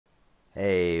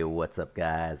Hey, what's up,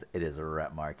 guys? It is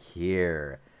Rapmark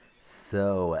here.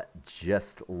 So,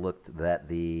 just looked that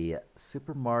the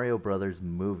Super Mario Brothers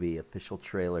movie official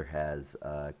trailer has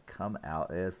come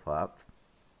out. It has popped.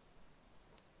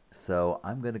 So,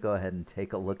 I'm going to go ahead and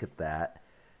take a look at that.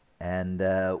 And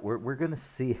we're going to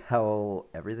see how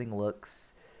everything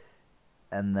looks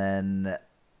and then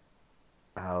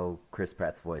how Chris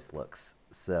Pratt's voice looks.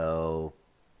 So,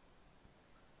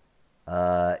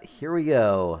 here we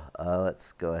go.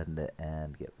 Let's go ahead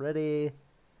and get ready.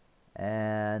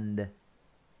 And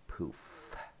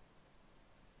poof.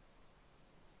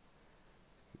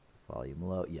 Volume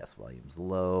low. Yes, volume's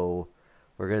low.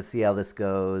 We're going to see how this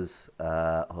goes.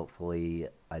 Hopefully,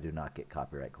 I do not get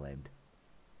copyright claimed.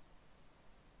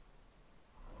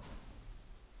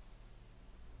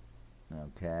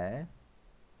 Okay.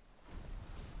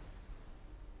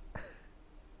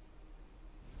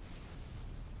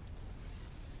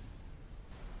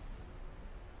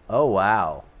 Oh,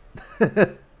 wow.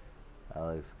 That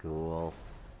looks cool.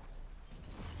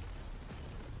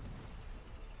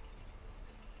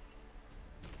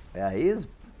 Yeah, he is.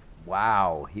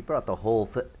 Wow, he brought the whole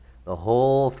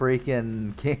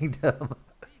freaking kingdom.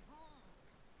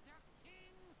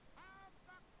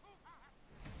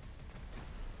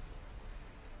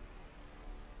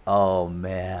 Oh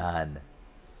man,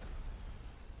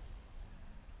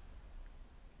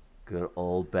 good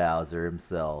old Bowser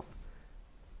himself.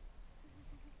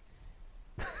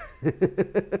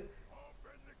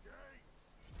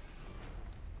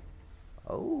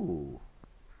 Oh,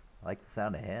 I like the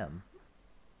sound of him.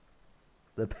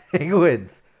 The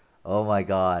penguins. Oh my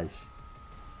gosh.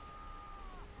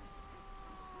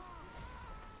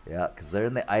 Yeah, because they're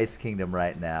in the Ice Kingdom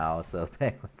right now, so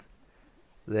penguins.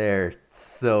 They're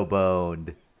so boned.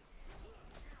 That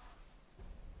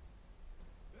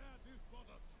is but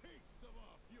a taste of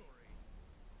our fury.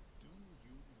 Do you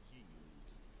yield?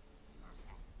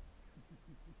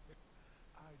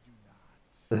 I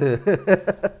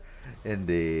do not.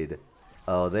 Indeed.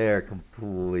 Oh, they are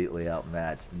completely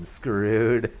outmatched and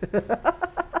screwed.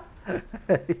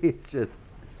 He's just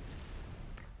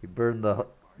he burned the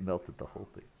melted the whole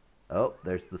thing. Oh,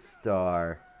 there's the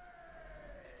star.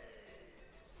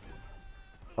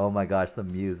 Oh my gosh, the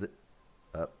music.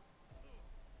 Oh,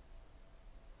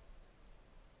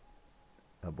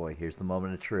 oh boy, here's the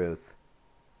moment of truth.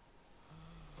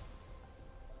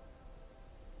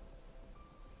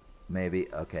 Maybe.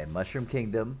 Okay, Mushroom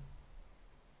Kingdom.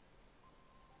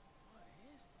 What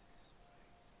is this place?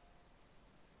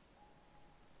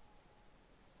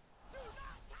 Do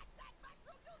not touch that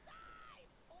mushroom, you'll die!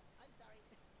 Oh, I'm sorry.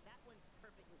 That one's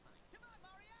perfectly fine. Come on,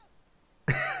 Mario!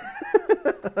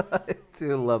 I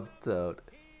do love Toad.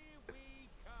 Here we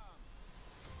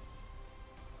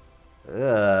come.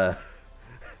 Ugh.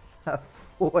 That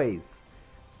voice.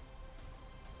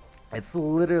 It's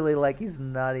literally like he's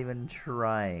not even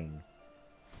trying.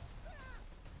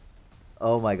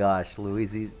 Oh my gosh,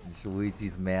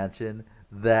 Luigi's Mansion.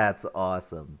 That's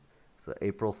awesome. So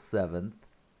April 7th.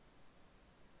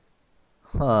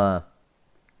 Huh.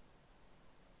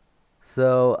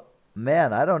 So,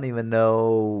 man, I don't even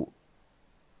know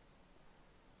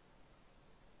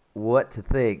what to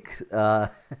think.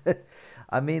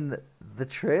 I mean, the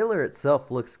trailer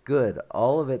itself looks good.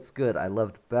 All of it's good. I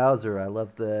loved Bowser. I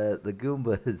loved the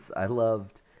Goombas. I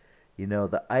loved,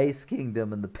 the Ice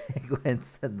Kingdom and the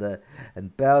Penguins and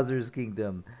Bowser's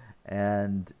Kingdom,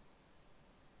 and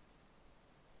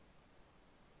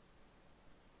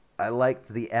I liked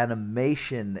the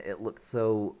animation. It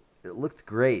looked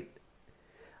great.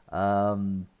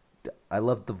 Um, I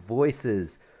loved the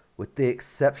voices, with the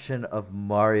exception of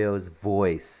Mario's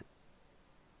voice.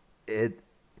 It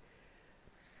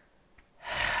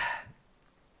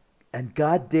and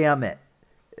god damn it,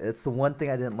 it's the one thing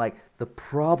I didn't like. The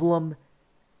problem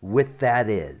with that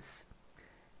is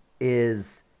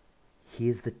he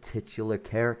is the titular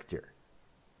character.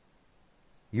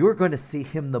 You are going to see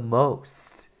him the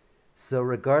most. So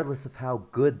regardless of how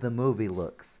good the movie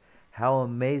looks, how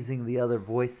amazing the other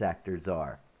voice actors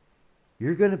are,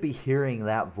 you're going to be hearing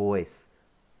that voice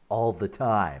all the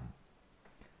time.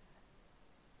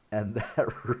 And that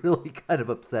really kind of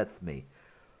upsets me.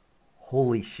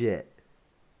 Holy shit.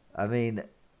 I mean,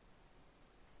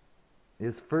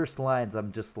 his first lines,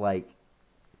 I'm just like,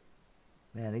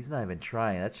 man, he's not even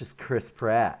trying. That's just Chris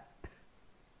Pratt.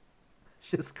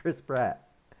 It's just Chris Pratt.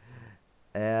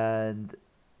 And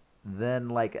then,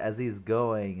 like, as he's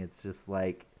going, it's just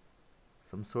like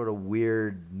some sort of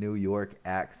weird New York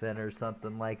accent or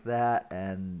something like that.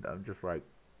 And I'm just like,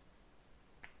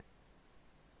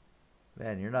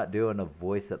 man, you're not doing a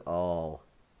voice at all.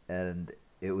 And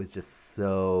it was just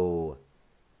so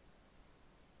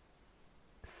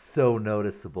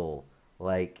noticeable.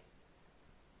 Like,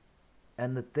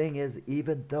 and the thing is,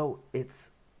 even though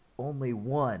only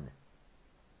one,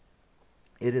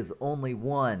 it is only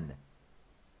one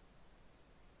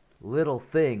little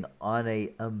thing on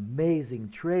a amazing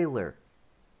trailer.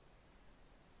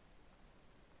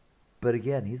 But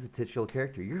again, he's a titular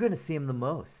character. You're going to see him the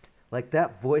most. Like,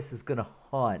 that voice is going to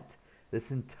haunt this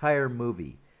entire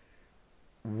movie.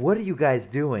 What are you guys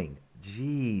doing?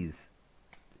 Jeez.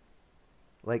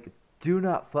 Like, do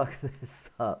not fuck this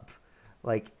up.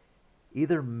 Like,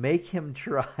 either make him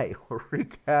try or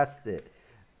recast it.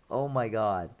 Oh my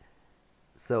god.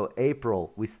 So,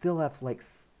 April, we still have like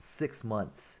 6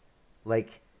 months.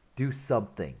 Like, do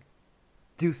something.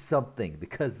 Do something.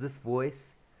 Because this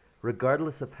voice,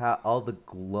 regardless of how all the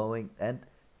glowing, and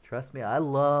trust me, I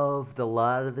loved a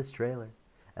lot of this trailer.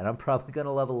 And I'm probably going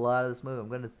to love a lot of this movie. I'm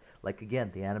going to, like,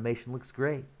 again, the animation looks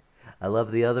great. I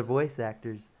love the other voice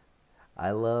actors.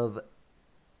 I love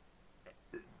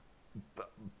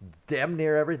damn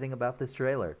near everything about this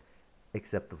trailer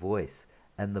except the voice.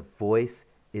 And the voice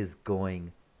is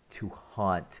going to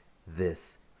haunt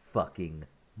this fucking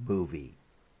movie.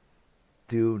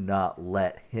 Do not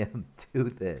let him do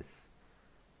this.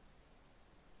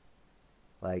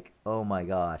 Like, oh my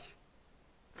gosh.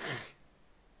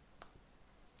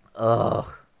 Ugh.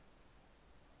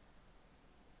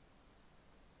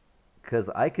 Because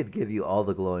I could give you all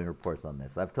the glowing reports on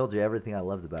this. I've told you everything I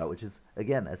loved about it, which is,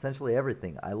 again, essentially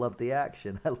everything. I love the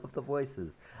action. I love the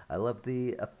voices. I love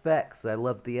the effects. I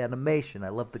love the animation. I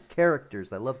love the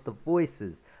characters. I love the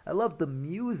voices. I love the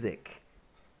music.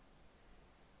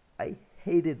 I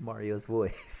hated Mario's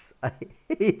voice. I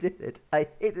hated it. I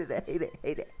hated it. Hate it.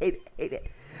 Hate it. Hate it. Hate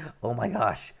it. Oh my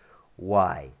gosh.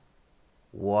 Why?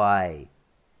 Why?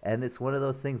 And it's one of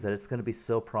those things that it's going to be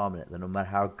so prominent that no matter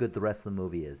how good the rest of the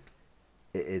movie is,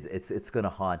 it's going to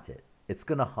haunt it. It's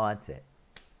going to haunt it.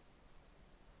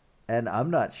 And I'm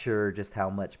not sure just how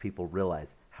much people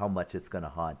realize how much it's going to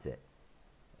haunt it.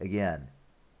 Again,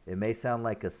 it may sound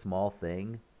like a small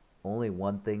thing, only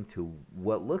one thing to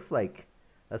what looks like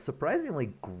a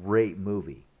surprisingly great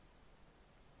movie.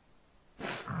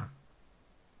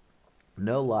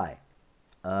 No lie.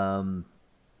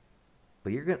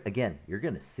 But you're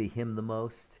gonna see him the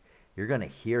most. You're gonna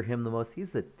hear him the most.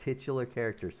 He's the titular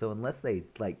character. So unless they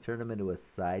like turn him into a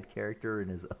side character in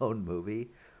his own movie,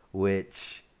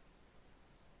 which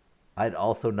I'd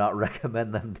also not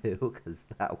recommend them do, because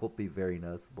that will be very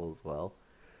noticeable as well.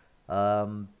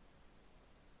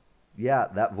 Yeah,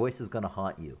 that voice is gonna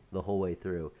haunt you the whole way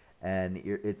through, and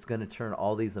it's gonna turn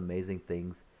all these amazing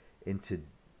things into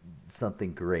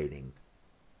something grating.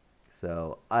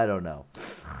 So I don't know.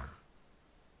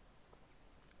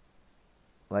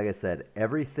 Like I said,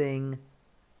 everything.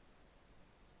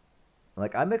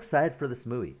 Like, I'm excited for this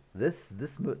movie.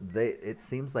 It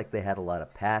seems like they had a lot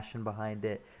of passion behind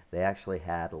it. They actually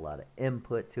had a lot of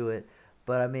input to it.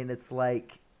 But I mean, it's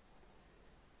like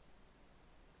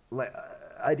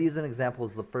I'd use an example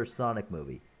as the first Sonic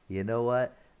movie. You know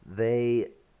what?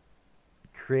 They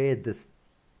created this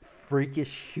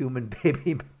freakish human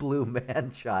baby blue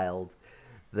man child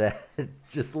that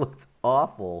just looked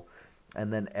awful,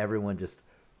 and then everyone just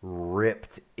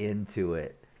ripped into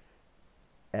it,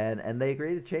 and they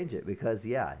agreed to change it because,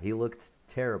 yeah, he looked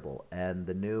terrible and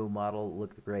the new model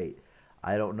looked great.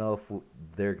 I don't know if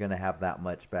they're gonna have that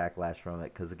much backlash from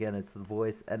it, because again, it's the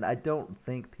voice, and I don't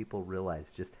think people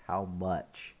realize just how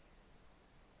much,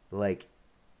 like,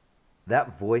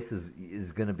 that voice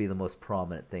is gonna be the most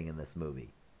prominent thing in this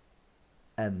movie.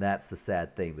 And that's the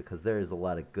sad thing, because there is a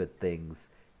lot of good things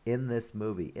in this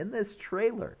movie, in this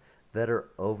trailer, that are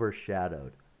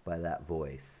overshadowed by that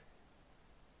voice.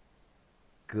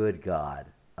 Good God.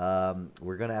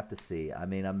 We're going to have to see. I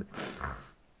mean,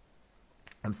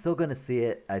 I'm still going to see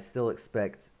it. I still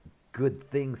expect good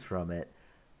things from it,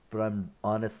 but I'm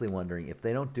honestly wondering, if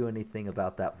they don't do anything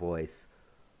about that voice,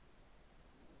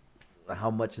 how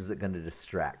much is it going to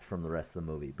distract from the rest of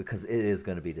the movie? Because it is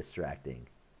going to be distracting.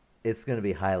 It's going to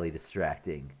be highly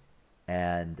distracting.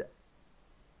 And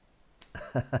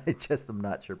I just am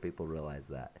not sure people realize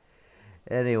that.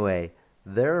 Anyway,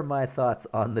 there are my thoughts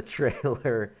on the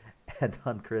trailer and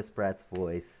on Chris Pratt's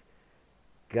voice.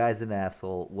 Guy's an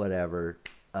asshole, whatever.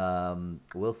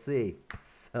 We'll see.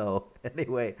 So,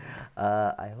 anyway,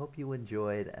 I hope you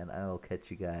enjoyed, and I will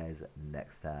catch you guys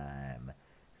next time.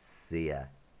 See ya.